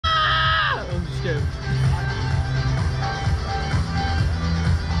game.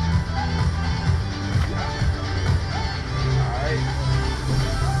 Alright.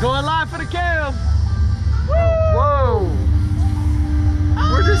 Going live for the cam. Whoa!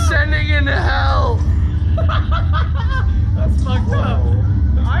 We're descending into hell! That's fucked up.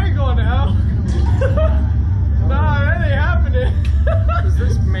 I ain't going to hell. Nah, that ain't happening. Is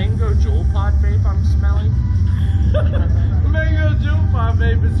this mango jewel pod vape I'm smelling? Mango jewel pop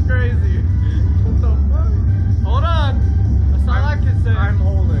vape is crazy. What the fuck? Hold on. That's all I can say. I'm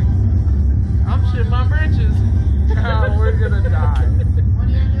holding. I'm shitting my britches. No, we're gonna die.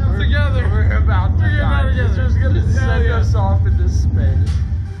 Together. We're about to die. It's just gonna send us off into space.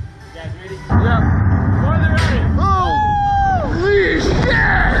 You guys ready? Yep. More than ready. Holy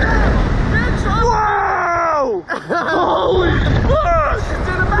shit! Whoa! Holy fuck!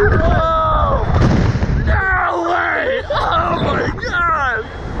 Whoa! No way! Oh my god!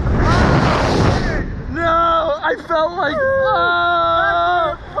 No! I felt like.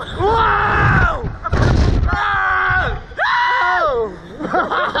 Whoa!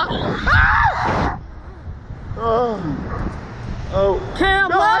 Oh. Cam,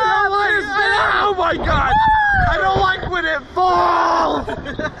 no, I don't like it. Oh my god! I don't like when it falls!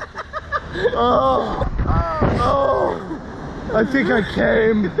 Oh. Oh. I think I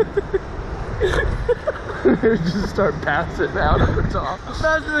came. Just start passing out at the top.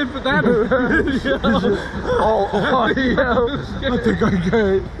 Imagine they put that in video. All audio. I think I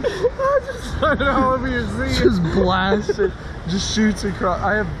came. I just started all over your scene. Just blasted. Just shoots across.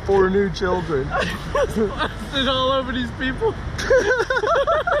 I have 4 new children. Blasted all over these people.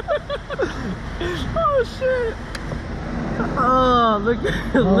 Oh shit. Oh, look at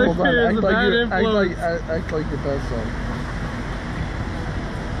the bad influence. Act like your best son.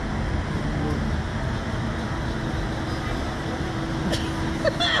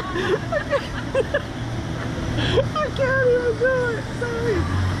 I can't even do it. Sorry.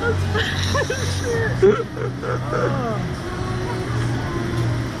 That's bad shit.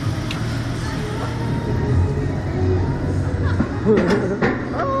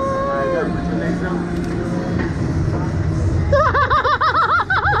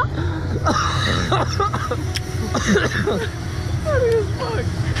 Funny as fuck.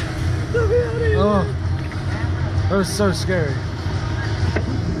 Oh, that was so scary.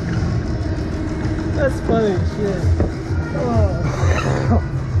 That's funny as shit. Oh.